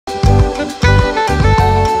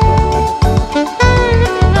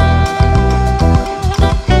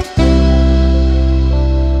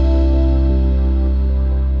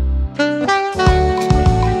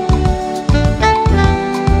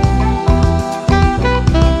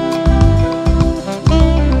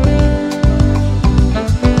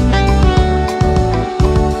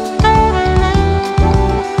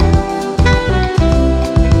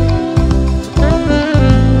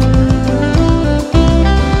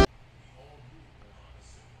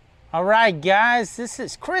All right, guys, this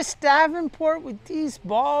is Chris Davenport with these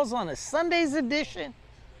balls on a Sunday's edition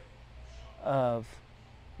of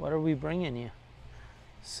What Are We Bringing You?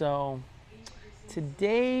 So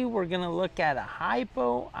today we're going to look at a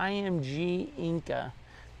Hypo Img Inca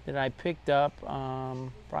that I picked up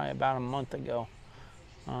probably about a month ago.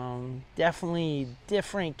 Definitely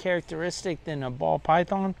different characteristic than a ball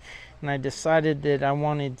python, and I decided that I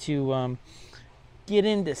wanted to get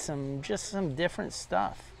into some different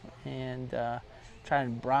stuff and try to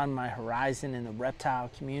broaden my horizon in the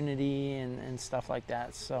reptile community and stuff like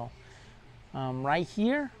that. So right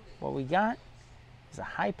here, what we got is a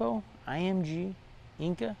Hypo Img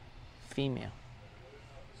Inca female.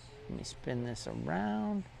 Let me spin this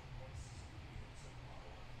around.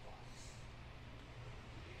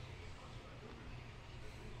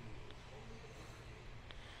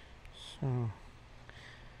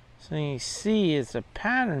 So you see it's a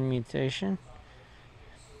pattern mutation.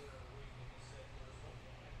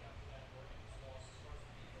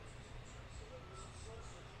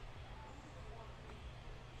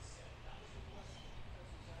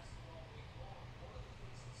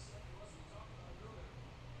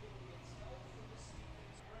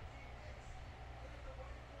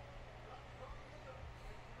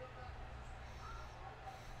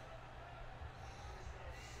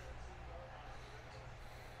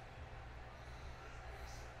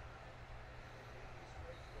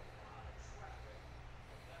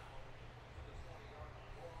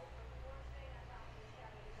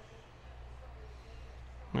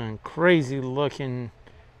 And crazy looking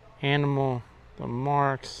animal, the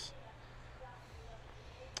marks.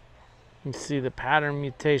 You see the pattern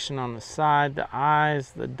mutation on the side, the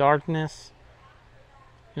eyes, the darkness.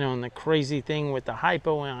 You know, and the crazy thing with the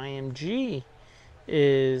Hypo Img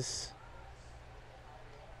is,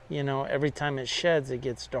 you know, every time it sheds, it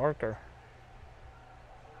gets darker.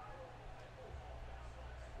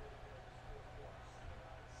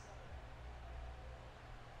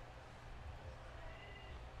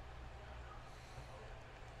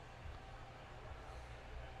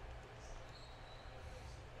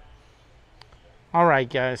 All right,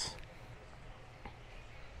 guys.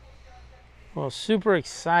 Well, super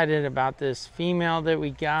excited about this female that we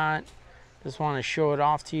got. Just want to show it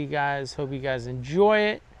off to you guys. Hope you guys enjoy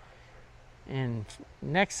it. And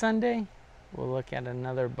next Sunday, we'll look at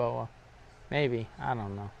another boa. Maybe, I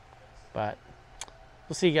don't know. But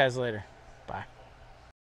we'll see you guys later. Bye.